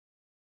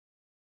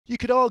You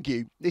could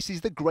argue this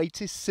is the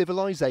greatest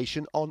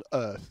civilization on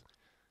Earth,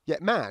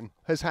 yet man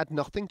has had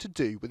nothing to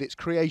do with its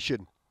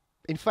creation.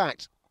 In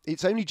fact,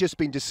 it's only just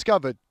been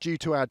discovered due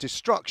to our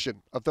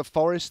destruction of the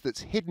forest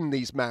that's hidden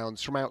these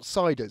mounds from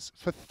outsiders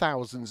for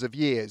thousands of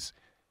years.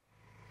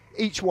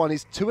 Each one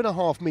is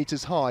 2.5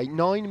 metres high,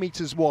 9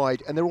 metres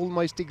wide, and they're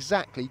almost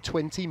exactly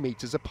 20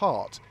 metres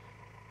apart.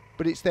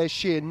 But it's their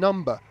sheer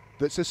number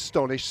that's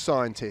astonished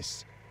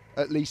scientists.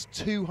 At least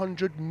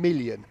 200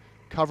 million,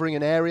 covering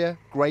an area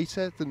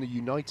greater than the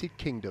United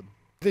Kingdom.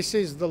 This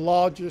is the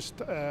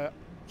largest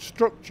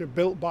structure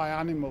built by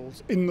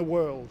animals in the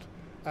world.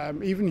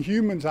 Even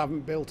humans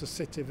haven't built a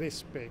city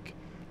this big.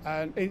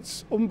 And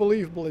it's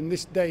unbelievable in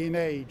this day and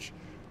age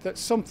that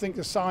something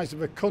the size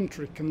of a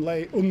country can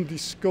lay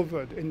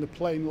undiscovered in the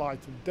plain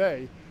light of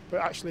day, but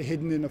actually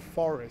hidden in a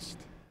forest.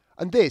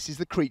 And this is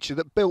the creature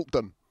that built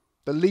them,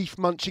 the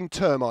leaf-munching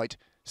termite,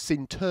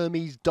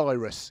 Termes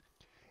dirus.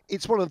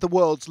 It's one of the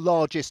world's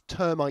largest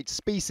termite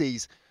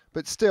species,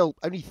 but still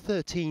only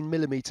 13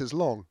 millimetres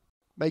long,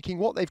 making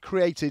what they've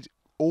created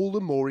all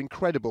the more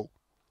incredible.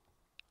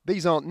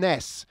 These aren't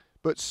nests,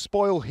 but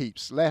spoil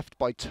heaps left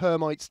by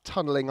termites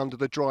tunnelling under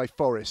the dry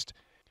forest.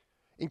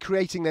 In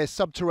creating their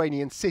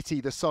subterranean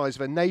city the size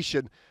of a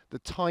nation, the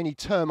tiny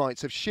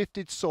termites have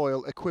shifted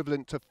soil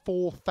equivalent to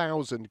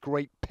 4,000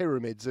 Great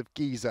Pyramids of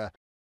Giza.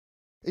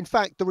 In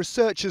fact, the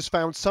researchers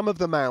found some of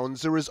the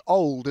mounds are as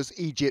old as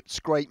Egypt's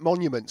great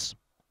monuments.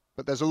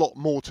 But there's a lot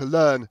more to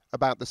learn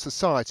about the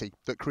society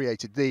that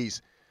created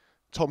these.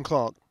 Tom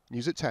Clark,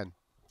 News at 10.